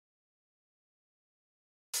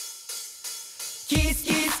Kiss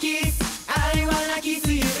kiss kiss I wanna kiss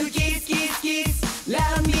you Kiss kiss kiss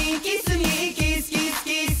Love me kiss me Kiss kiss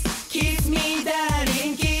kiss Kiss me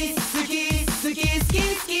darling Kiss kiss kiss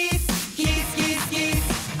kiss kiss Kiss kiss kiss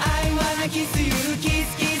I wanna kiss you Kiss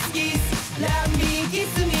kiss kiss Love me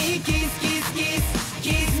kiss me Kiss kiss kiss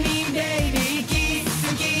Kiss me baby Kiss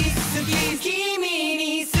kiss kiss 君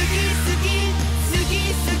に好き好き好き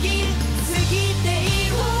好き好きって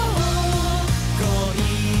言おう恋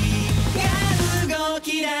が動き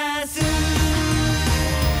出す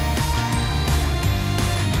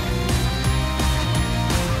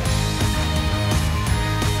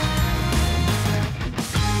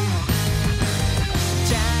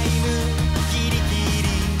チャイムキリキリ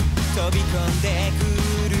飛び込んでく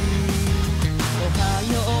るおは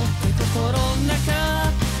ようって心の中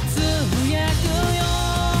つぶやくよ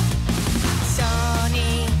一緒に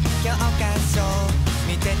教科書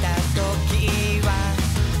見てた時は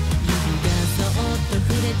指がそっと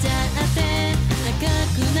触れちゃって赤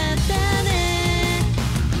くなったね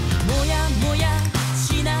もやもやし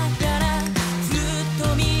ながらずっ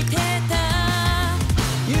と見てた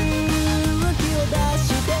勇気を出し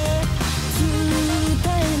て伝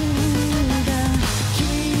えるんだ気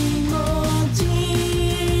持ち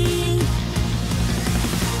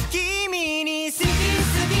君に好き好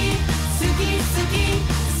き好き好き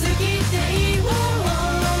好きって言おう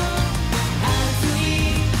熱い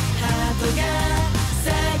ハートが叫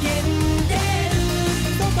んでる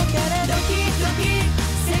外からドキドキ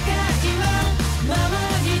世界は回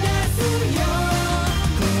り出すよ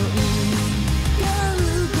恋が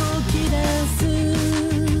動き出す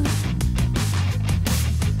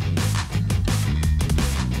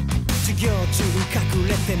授業中隠れ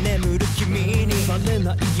て眠る君にバレ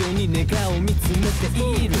ないように寝顔見つめて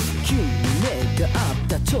いる君に目があっ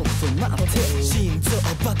たちょっと待って心臓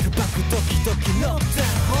バクバクドキドキのも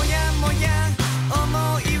やもや思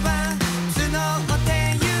いは募って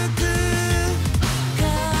ゆく覚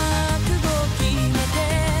悟決めて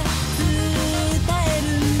伝える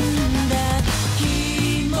んだ気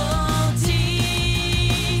持ち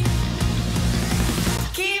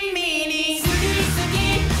君に好き好き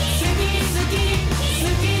好き好き好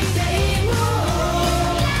きって言おう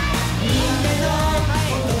胸の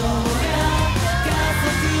鼓動が加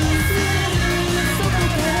速する外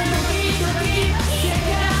からドキドキ世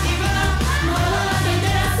界は回り出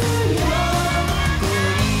すよ恋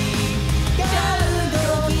が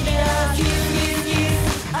動き出す Kiss kiss kiss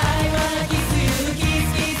I wanna kiss you Kiss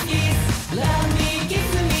kiss kiss Love me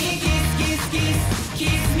kiss me Kiss kiss kiss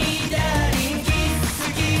Kiss me darling Kiss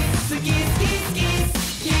kiss kiss kiss kiss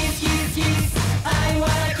Kiss kiss kiss I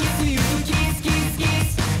wanna kiss you Kiss kiss kiss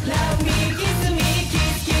Love me kiss me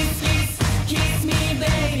Kiss kiss kiss Kiss me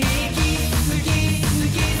baby Kiss kiss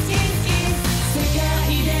kiss kiss kiss 世界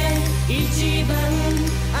で一番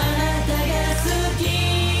あなたが好き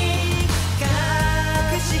隠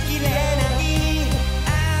しきれない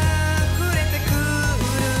溢れてくる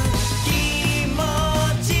気持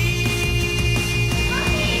ち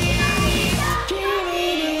君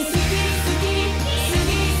に好き好き好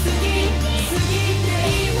き好き好きって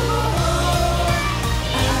言おう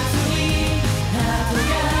熱いハート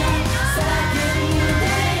が叫んで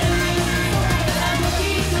る外からドキ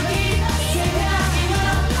ドキ世界は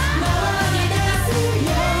回り出す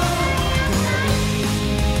よ恋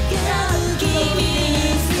が動き出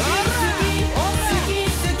す好き好き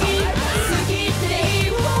好き好きって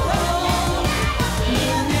言おう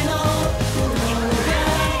胸の鼓動が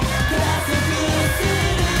加速す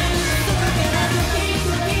る外からドキ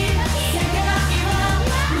ドキ世界は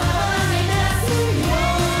回り出すよ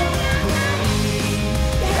恋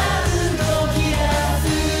が動き出す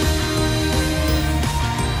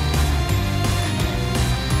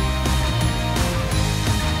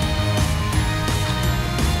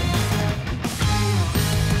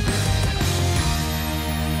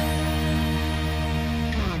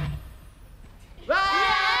わー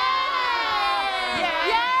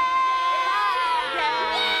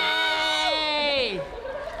い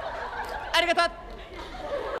ありがとう